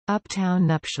Uptown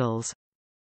Nuptials.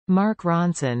 Mark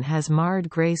Ronson has marred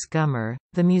Grace Gummer,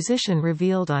 the musician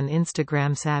revealed on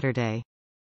Instagram Saturday.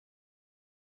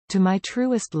 To my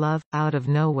truest love, out of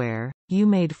nowhere, you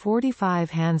made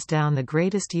 45 hands down the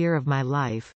greatest year of my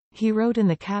life, he wrote in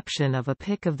the caption of a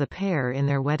pic of the pair in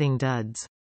their wedding duds.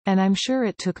 And I'm sure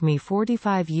it took me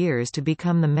 45 years to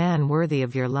become the man worthy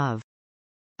of your love.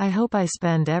 I hope I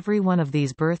spend every one of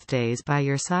these birthdays by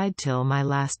your side till my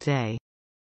last day.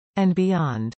 And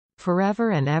beyond. Forever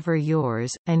and ever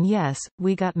yours, and yes,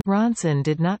 we got. Ronson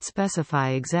did not specify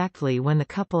exactly when the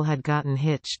couple had gotten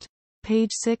hitched.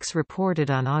 Page Six reported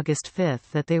on August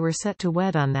 5 that they were set to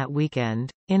wed on that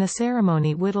weekend, in a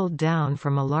ceremony whittled down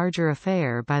from a larger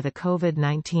affair by the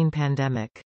COVID-19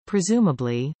 pandemic.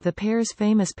 Presumably, the pair's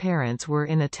famous parents were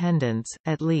in attendance,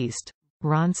 at least.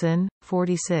 Ronson,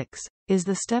 46, is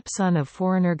the stepson of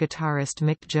Foreigner guitarist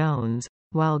Mick Jones,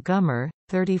 while Gummer,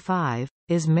 35,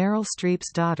 is Meryl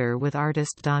Streep's daughter with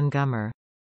artist Don Gummer.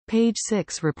 Page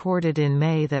Six reported in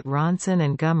May that Ronson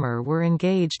and Gummer were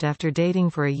engaged after dating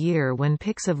for a year when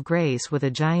pics of Grace with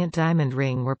a giant diamond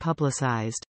ring were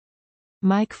publicized.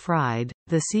 Mike Fried,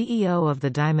 the CEO of the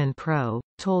Diamond Pro,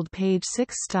 told Page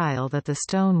Six Style that the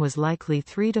stone was likely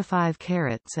 3 to 5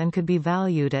 carats and could be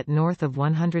valued at north of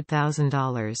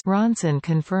 $100,000. Ronson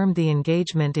confirmed the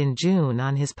engagement in June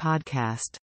on his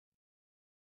podcast.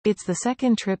 It's the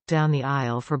second trip down the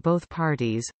aisle for both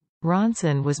parties.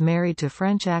 Ronson was married to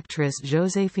French actress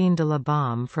Joséphine de la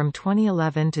Baume from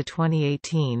 2011 to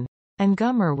 2018. And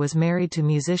Gummer was married to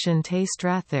musician Tay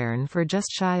Strathern for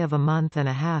just shy of a month and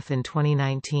a half in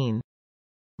 2019.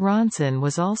 Ronson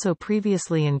was also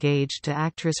previously engaged to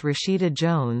actress Rashida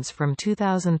Jones from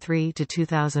 2003 to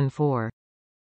 2004.